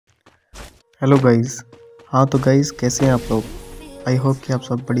Hello guys. हाँ तो guys, कैसे हैं आप लोग? आई होप कि आप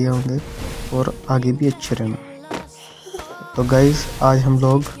सब बढ़िया होंगे और आगे भी अच्छे रहना। तो गाइस आज हम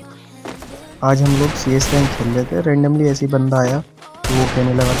लोग CS रैंक खेल रहे थे। रेंडमली ऐसे ही बंदा आया तो वो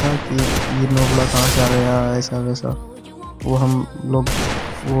कहने लगा था कि ये नोबला कहाँ से आ गया, ऐसा वैसा। वो हम लोग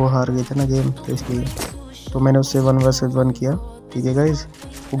वो हार गए थे ना गेम, तो इसलिए तो मैंने उससे 1 वर्सेस 1 किया। ठीक है गाइस,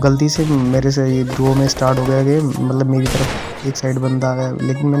 वो गलती से मेरे से ये डुओ में स्टार्ट हो गया गेम, मतलब मेरी तरफ एक साइड बंदा आ गया,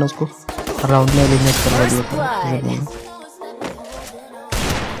 लेकिन मैंने उसको राउंड में एलिमिनेट करवा दिया था।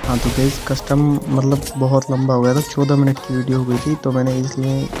 हाँ तो गाइस कस्टम मतलब बहुत लंबा हो गया था, 14 मिनट की वीडियो हो गई थी, तो मैंने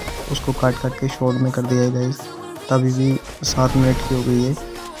इसलिए उसको काट के शॉर्ट में कर दिया है गाइस। तभी भी 7 मिनट की हो गई है,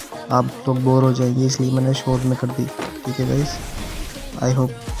 आप लोग बोर हो जाएंगे इसलिए मैंने शॉर्ट में कर दी। ठीक है गाइस, आई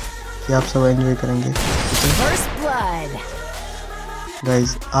होप कि आप सब एंजॉय करेंगे।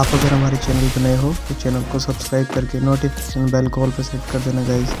 गाइस आप अगर हमारे चैनल पर नए हो तो चैनल को सब्सक्राइब करके नोटिफिकेशन बेल कॉल पर सेट कर देना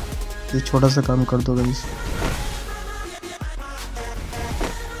गाइस। ये छोटा सा काम कर दो guys.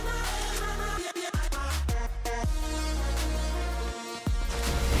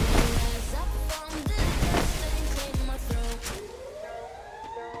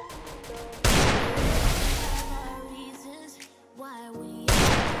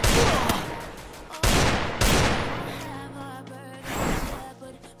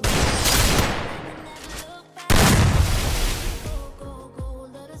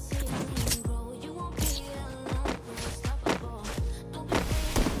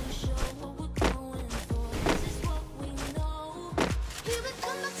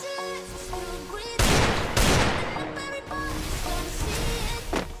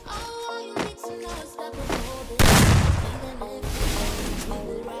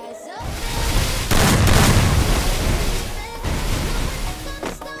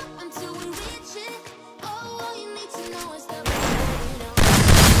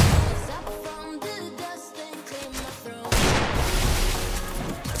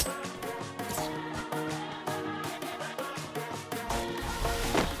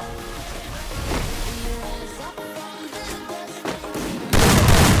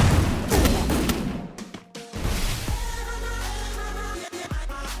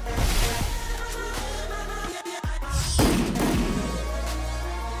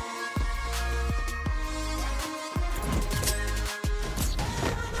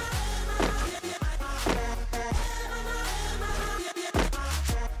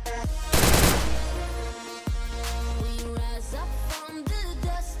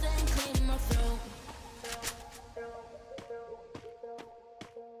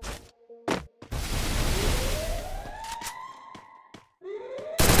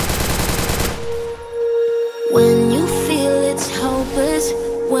 When you feel it's hopeless,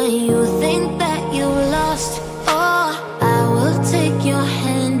 when you think that you lost, oh, I will take your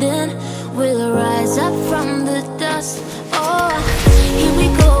hand and we'll rise up from the dust. Oh, here we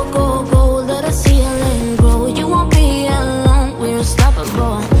go, go, go, let us heal and grow. You won't be alone, we're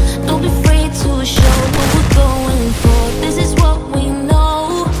unstoppable. Don't be afraid to show what we're going for. This is what we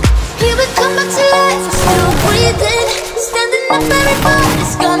know. Here we come back to life, still breathing, standing up,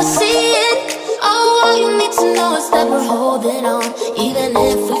 everybody's gonna see it. All you need to know is that we're holding on. Even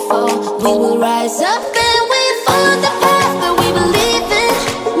if we fall, we will rise up and we follow the path that we believe in.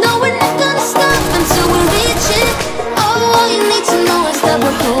 No, we're not gonna stop until we reach it. All you need to know is that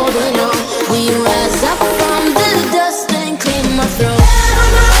we're holding on. We rise up from the dust and clear my throat.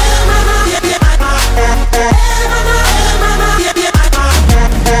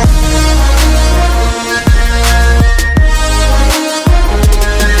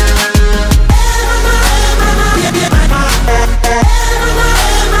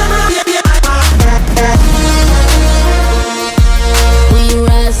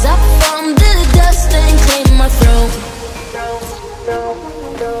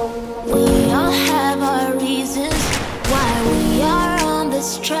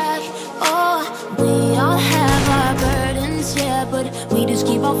 We just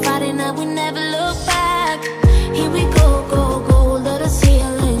keep on fighting and we never look back. Here we go, go, go, let us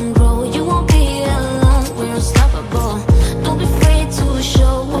heal and grow. You won't be alone, we're unstoppable. Don't be afraid to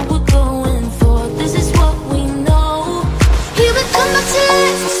show what we're going for. This is what we know. Here we come back to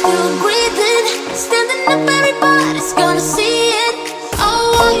life, still breathing, standing up, everybody's gonna see it.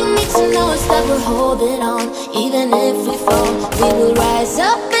 Oh, all you need to know is that we're holding on. Even if we fall, we will rise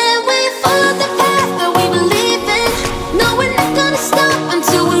up and we follow the path that we believe in. No, we're not gonna stop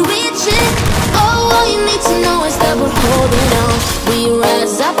until we reach it.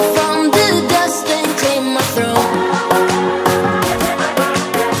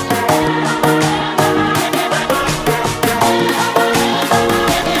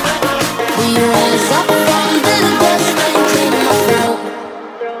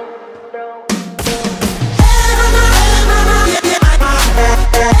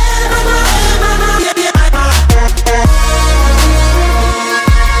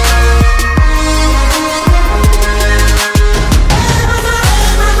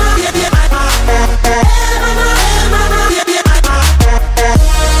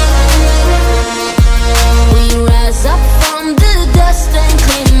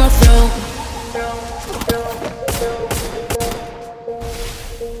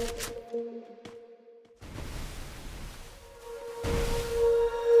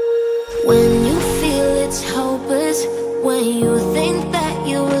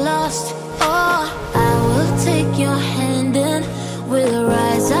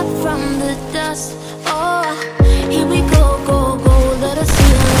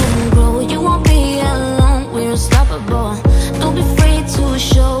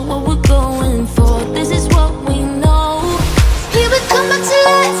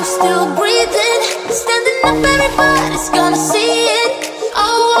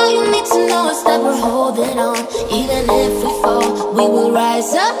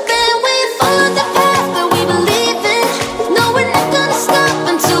 rise up